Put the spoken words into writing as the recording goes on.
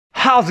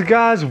How's it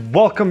guys?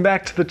 Welcome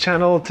back to the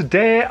channel.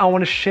 Today I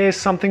want to share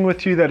something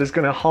with you that is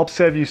going to help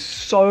save you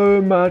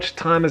so much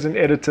time as an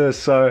editor,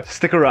 so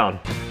stick around.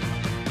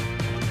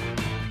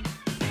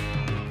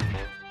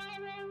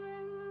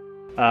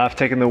 I've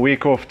taken the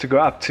week off to go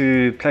up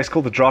to a place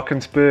called the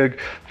Drakensberg,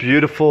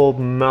 beautiful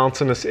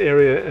mountainous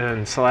area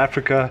in South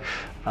Africa.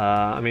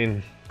 I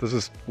mean, this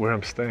is where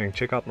I'm staying.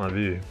 Check out my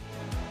view.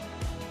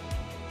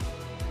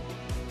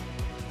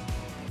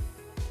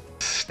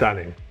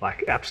 Stunning,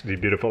 like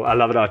absolutely beautiful. I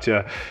love it out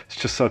here. It's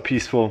just so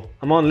peaceful.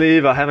 I'm on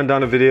leave. I haven't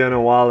done a video in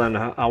a while and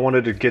I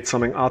wanted to get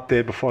something out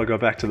there before I go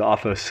back to the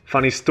office.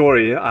 Funny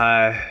story,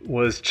 I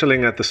was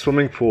chilling at the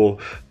swimming pool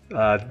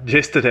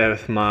yesterday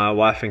with my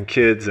wife and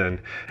kids and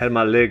had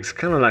my legs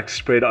kind of like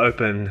spread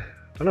open.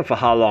 I don't know for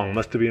how long,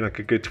 must have been like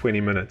a good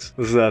 20 minutes.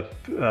 This is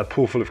a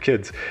pool full of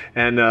kids.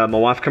 And my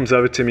wife comes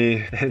over to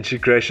me and she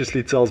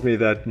graciously tells me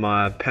that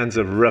my pants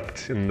have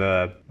ripped in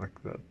that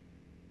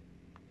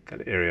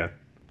area.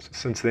 So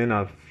since then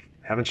I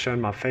haven't shown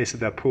my face at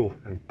that pool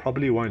and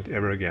probably won't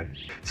ever again.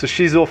 So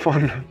she's off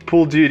on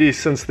pool duty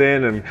since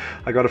then and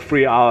I got a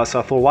free hour, so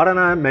I thought, why don't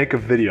I make a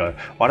video?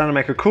 Why don't I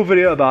make a cool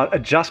video about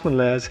adjustment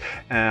layers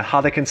and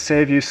how they can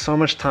save you so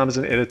much time as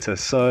an editor?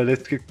 So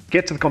let's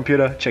get to the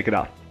computer, check it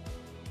out.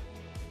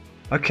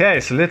 Okay,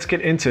 so let's get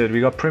into it.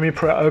 We got Premiere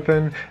Pro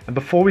open, and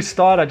before we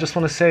start, I just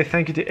want to say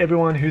thank you to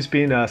everyone who's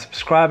been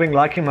subscribing,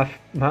 liking my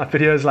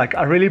videos. Like,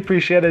 I really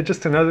appreciate it,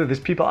 just to know that there's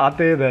people out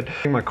there that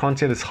my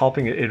content is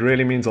helping. It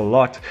really means a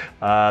lot.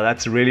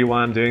 That's really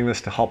why I'm doing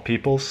this, to help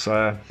people.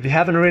 So if you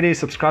haven't already,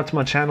 subscribe to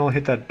my channel,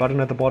 hit that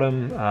button at the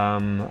bottom.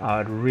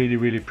 I'd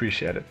really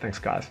appreciate it. Thanks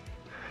guys.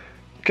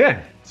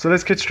 Okay, so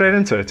let's get straight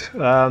into it.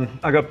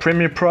 I got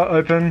Premiere Pro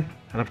open,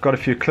 and I've got a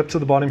few clips at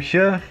the bottom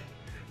here.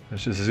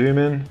 Let's just zoom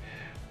in.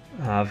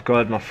 I've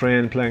got my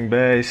friend playing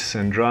bass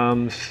and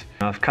drums.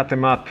 I've cut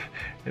them up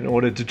in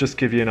order to just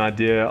give you an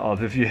idea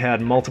of, if you had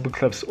multiple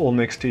clips all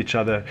next to each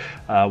other,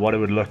 what it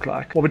would look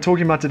like. What we're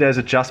talking about today is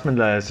adjustment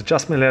layers.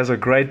 Adjustment layers are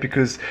great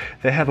because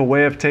they have a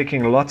way of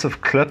taking lots of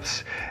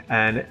clips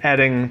and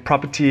adding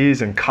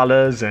properties and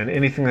colors and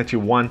anything that you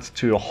want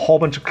to a whole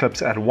bunch of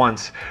clips at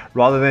once,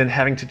 rather than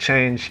having to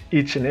change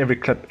each and every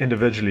clip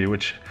individually,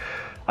 which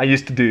I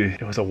used to do.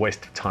 It was a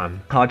waste of time.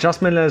 How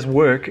adjustment layers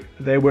work,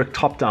 they work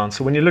top down.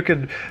 So when you look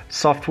at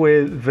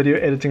software, video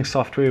editing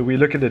software, we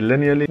look at it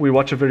linearly. We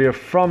watch a video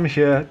from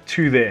here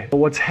to there. But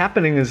what's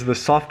happening is the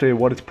software,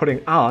 what it's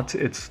putting out,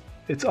 it's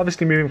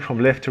obviously moving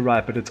from left to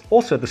right, but it's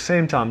also at the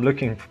same time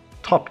looking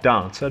top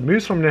down. So it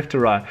moves from left to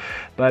right,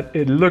 but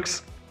it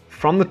looks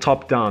from the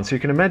top down. So you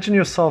can imagine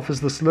yourself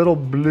as this little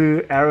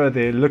blue arrow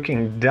there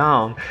looking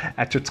down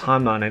at your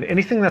timeline, and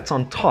anything that's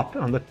on top,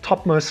 on the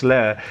topmost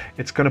layer,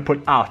 it's going to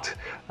put out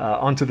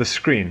onto the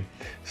screen.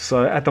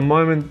 So at the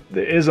moment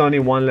there is only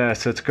one layer,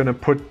 so it's going to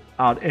put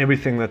out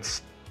everything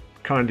that's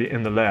currently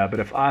in the layer. But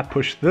if I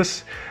push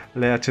this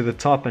layer to the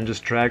top and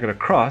just drag it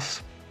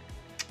across,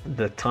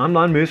 the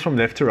timeline moves from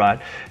left to right,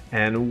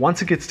 and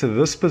once it gets to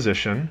this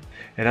position,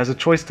 it has a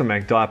choice to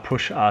make. Do I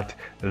push out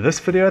this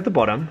video at the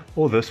bottom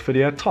or this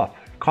video at top?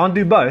 Can't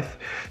do both,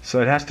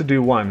 so it has to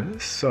do one.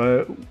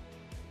 So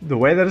the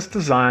way that it's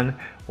designed,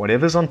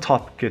 whatever's on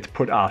top gets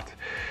put out.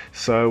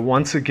 So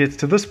once it gets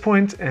to this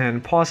point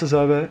and passes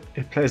over,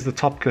 it plays the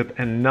top clip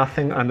and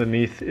nothing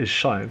underneath is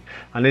shown,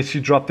 unless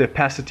you drop the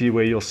opacity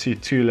where you'll see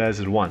two layers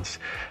at once.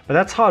 But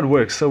that's how it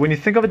works. So when you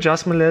think of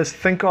adjustment layers,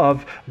 think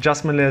of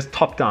adjustment layers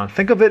top down.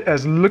 Think of it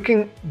as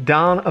looking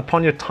down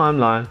upon your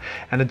timeline.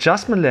 An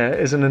adjustment layer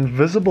is an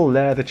invisible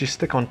layer that you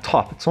stick on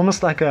top. It's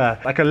almost like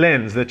a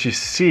lens that you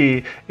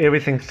see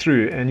everything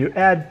through, and you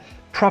add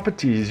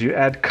properties, you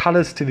add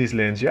colors to these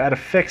lens, you add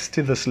effects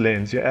to this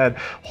lens, you add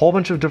a whole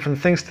bunch of different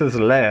things to this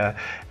layer,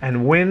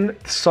 and when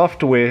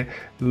software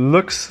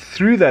looks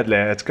through that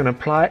layer, it's going to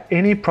apply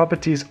any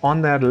properties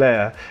on that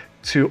layer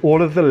to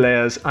all of the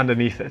layers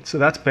underneath it. So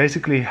that's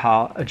basically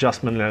how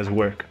adjustment layers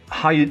work.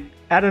 How you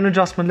add an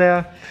adjustment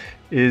layer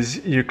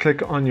is you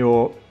click on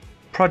your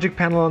project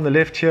panel on the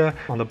left here.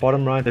 On the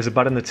bottom right, there's a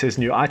button that says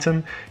new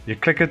item. You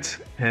click it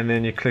and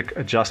then you click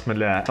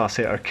adjustment layer. So I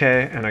say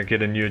okay, and I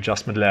get a new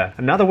adjustment layer.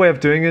 Another way of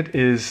doing it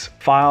is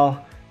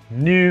file,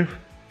 new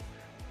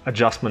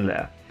adjustment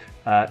layer.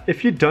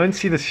 If you don't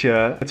see this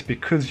here, it's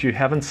because you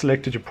haven't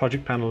selected your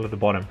project panel at the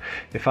bottom.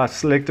 If I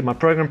selected my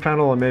program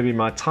panel or maybe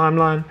my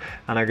timeline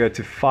and I go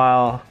to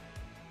file,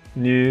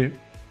 new,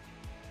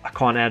 I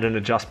can't add an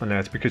adjustment layer.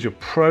 It's because your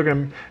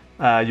program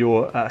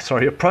your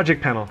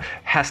project panel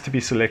has to be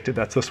selected.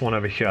 That's this one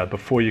over here,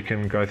 before you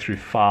can go through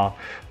file,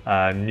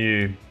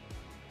 new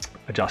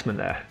adjustment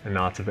layer, and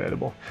now it's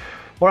available.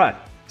 All right,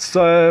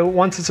 so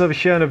once it's over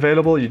here and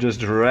available, you just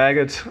drag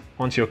it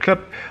onto your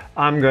clip.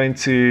 I'm going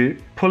to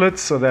pull it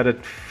so that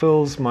it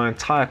fills my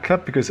entire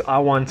clip, because I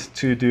want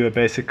to do a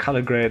basic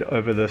color grade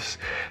over this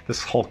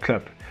whole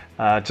clip.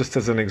 Just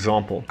as an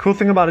example. Cool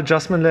thing about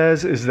adjustment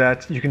layers is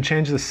that you can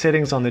change the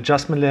settings on the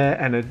adjustment layer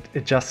and it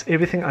adjusts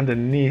everything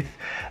underneath,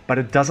 but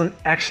it doesn't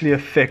actually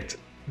affect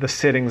the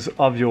settings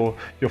of your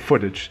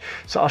footage.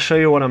 So I'll show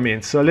you what I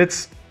mean. So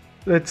let's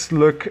let's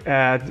look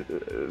at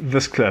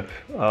this clip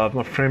of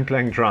my friend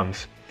playing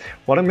drums.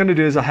 What I'm going to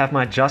do is I have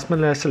my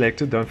adjustment layer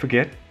selected, don't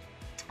forget.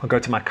 I'll go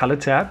to my color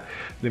tab,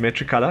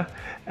 lumetri color,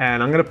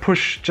 and I'm going to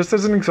push, just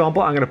as an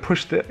example, I'm going to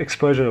push the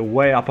exposure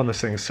way up on this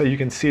thing so you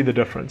can see the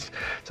difference.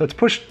 So it's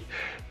pushed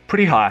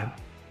pretty high.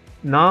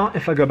 Now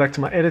if I go back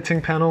to my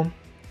editing panel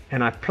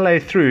and I play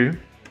through,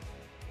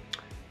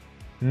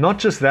 not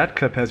just that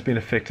clip has been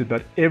affected,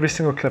 but every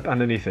single clip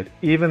underneath it,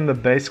 even the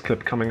bass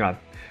clip coming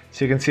up.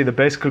 So you can see the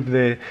bass clip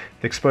there,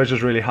 the exposure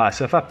is really high.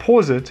 So if I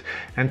pause it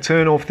and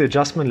turn off the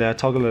adjustment layer,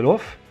 toggle it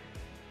off,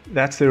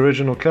 that's the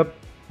original clip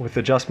with the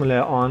adjustment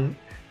layer on.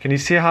 Can you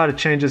see how it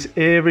changes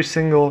every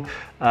single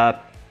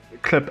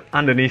clip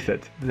underneath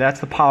it? That's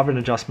the power of an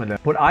adjustment layer.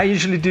 What I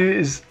usually do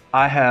is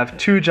I have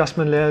 2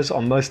 adjustment layers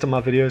on most of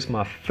my videos.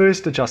 My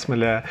first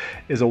adjustment layer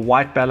is a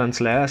white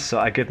balance layer, so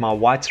I get my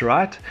whites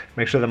right,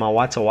 make sure that my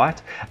whites are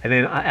white, and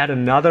then I add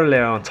another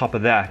layer on top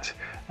of that,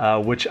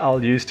 which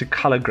I'll use to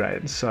color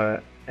grade.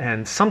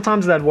 And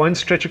sometimes that won't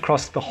stretch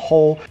across the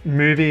whole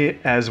movie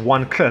as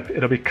one clip.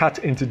 It'll be cut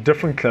into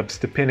different clips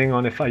depending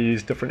on if I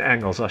use different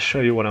angles. I'll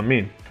show you what I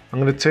mean. I'm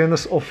going to turn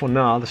this off for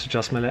now, this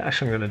adjustment layer.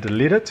 Actually, I'm going to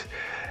delete it.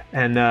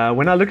 And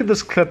when I look at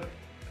this clip,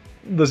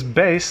 this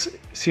bass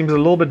seems a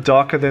little bit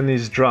darker than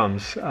these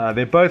drums.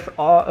 They both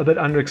are a bit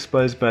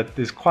underexposed, but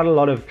there's quite a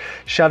lot of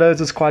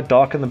shadows. It's quite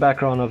dark in the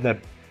background of that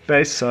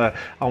bass. So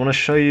I want to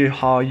show you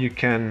how you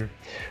can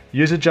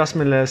use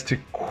adjustment layers to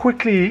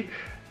quickly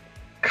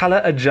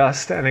color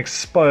adjust and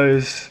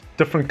expose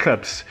different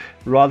clips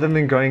rather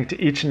than going to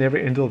each and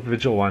every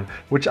individual one,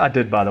 which I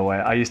did, by the way.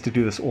 I used to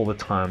do this all the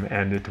time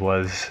and it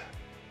was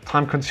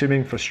time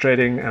consuming,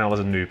 frustrating, and I was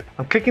a noob.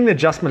 I'm clicking the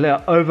adjustment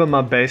layer over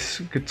my bass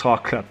guitar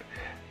clip.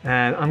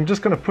 And I'm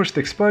just going to push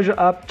the exposure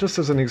up just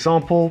as an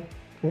example.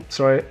 Oops,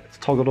 sorry, it's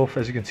toggled off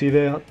as you can see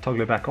there. I'll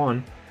toggle it back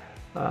on.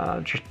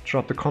 Just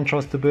drop the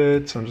contrast a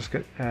bit. So I'm just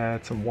going to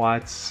add some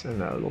whites and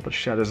a little bit of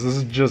shadows. This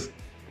is just,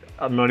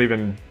 I'm not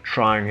even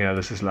trying here.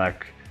 This is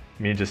like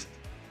me just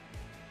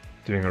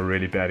doing a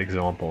really bad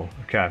example.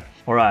 Okay,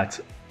 all right.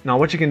 Now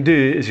what you can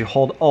do is you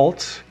hold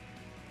Alt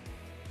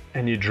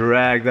and you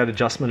drag that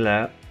adjustment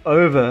layer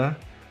over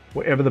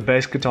wherever the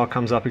bass guitar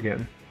comes up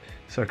again.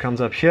 So it comes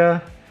up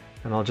here,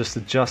 and I'll just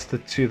adjust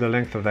it to the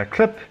length of that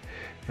clip.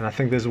 And I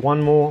think there's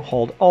one more.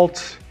 Hold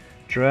Alt,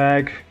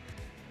 drag,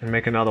 and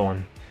make another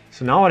one.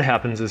 So now what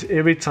happens is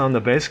every time the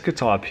bass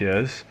guitar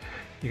appears,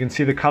 you can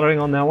see the coloring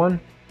on that one.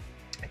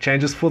 It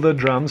changes for the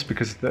drums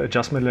because the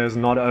adjustment layer is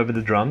not over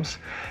the drums.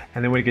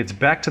 And then when it gets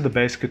back to the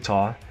bass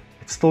guitar,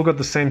 it's still got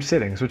the same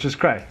settings, which is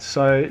great.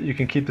 So you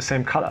can keep the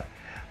same color.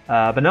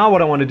 But now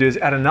what I want to do is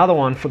add another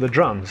one for the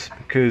drums,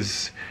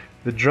 because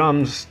the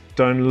drums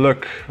don't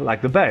look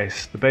like the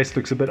bass. The bass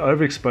looks a bit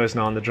overexposed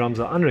now and the drums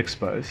are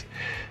underexposed.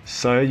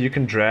 So you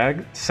can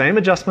drag, same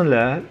adjustment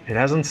layer. It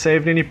hasn't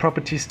saved any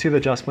properties to the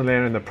adjustment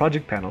layer in the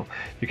project panel.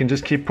 You can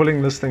just keep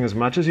pulling this thing as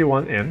much as you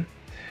want in,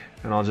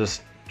 and I'll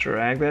just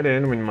drag that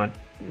in when my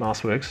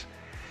mouse works.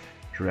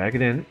 Drag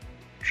it in,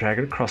 drag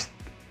it across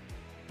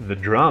the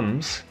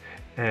drums,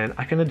 and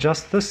I can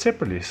adjust this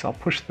separately. So I'll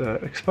push the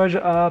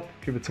exposure up,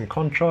 give it some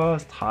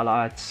contrast,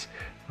 highlights.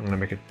 I'm gonna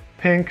make it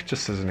pink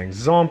just as an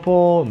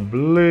example, and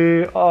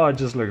blue. Oh, it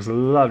just looks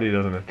lovely,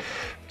 doesn't it?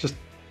 Just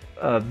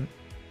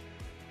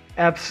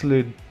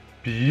absolute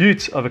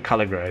beaut of a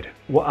color grade.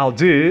 What I'll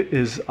do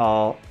is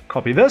I'll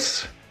copy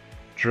this,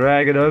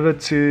 drag it over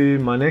to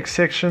my next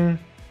section.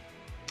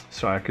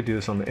 Sorry, I could do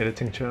this on the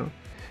editing channel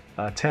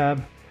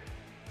tab,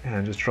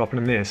 and just drop it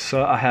in there.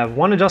 So I have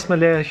one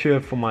adjustment layer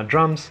here for my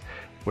drums,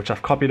 which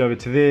I've copied over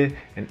to there,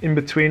 and in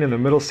between, in the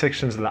middle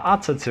sections and the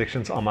outside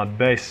sections, are my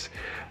bass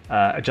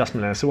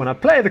adjustment layer. So when I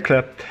play the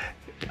clip,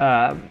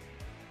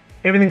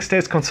 everything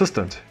stays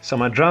consistent. So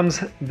my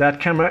drums, that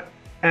camera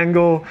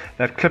angle,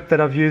 that clip that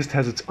I've used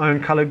has its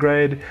own color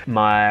grade.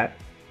 My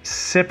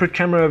separate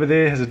camera over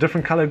there has a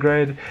different color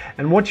grade.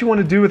 And what you want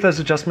to do with those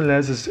adjustment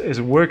layers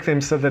is work them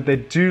so that they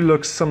do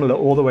look similar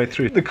all the way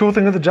through. The cool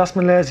thing with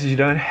adjustment layers is you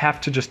don't have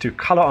to just do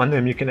color on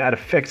them, you can add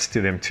effects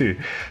to them too.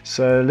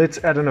 So let's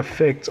add an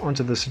effect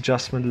onto this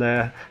adjustment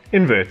layer.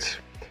 Invert.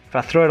 If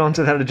I throw it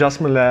onto that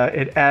adjustment layer,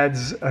 it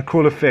adds a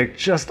cool effect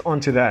just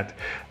onto that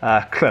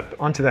clip,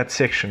 onto that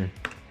section.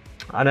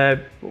 I know,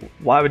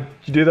 why would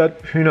you do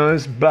that? Who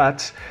knows,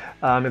 but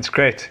it's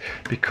great,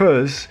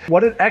 because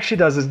what it actually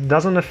does is it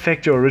doesn't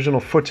affect your original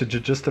footage,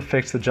 it just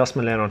affects the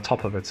adjustment layer on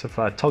top of it. So if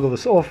I toggle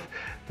this off,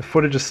 the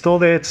footage is still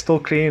there, it's still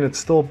clean, it's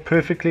still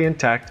perfectly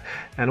intact,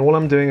 and all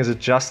I'm doing is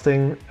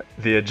adjusting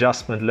the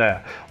adjustment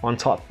layer on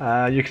top.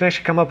 You can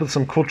actually come up with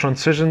some cool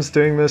transitions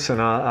doing this,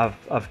 and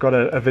I've got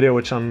a video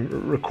which I'm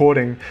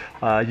recording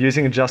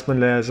using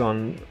adjustment layers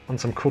on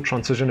some cool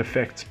transition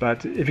effects.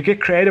 But if you get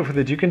creative with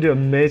it, you can do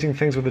amazing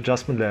things with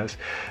adjustment layers.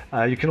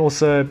 You can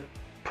also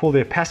pull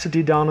the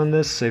opacity down on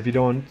this, so if you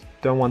don't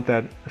want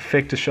that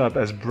effect to show up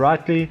as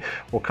brightly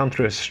or come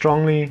through as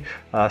strongly,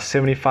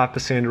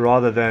 75%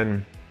 rather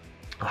than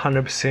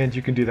 100%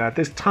 you can do that.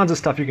 There's tons of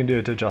stuff you can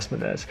do to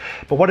adjustment layers.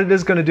 But what it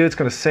is going to do, it's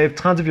going to save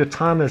tons of your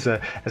time as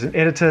an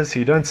editor, so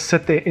you don't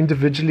sit there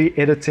individually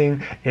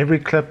editing every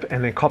clip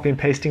and then copy and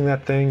pasting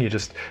that thing. You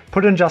just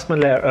put an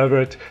adjustment layer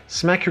over it,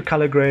 smack your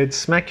color grade,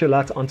 smack your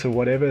LUT onto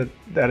whatever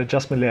that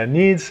adjustment layer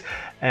needs,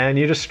 and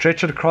you just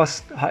stretch it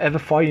across however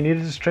far you need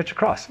it to stretch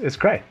across. It's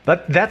great.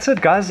 But that's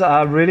it, guys.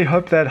 I really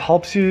hope that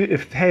helps you.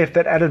 If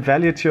that added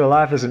value to your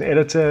life as an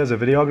editor, as a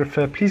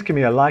videographer, please give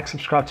me a like,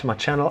 subscribe to my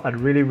channel. I'd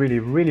really, really,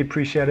 really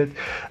appreciate it.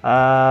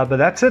 But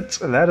that's it.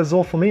 That is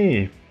all for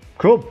me.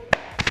 Cool.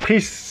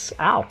 Peace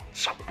out.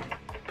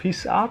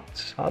 Peace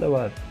out. How do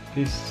I?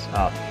 Peace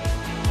out.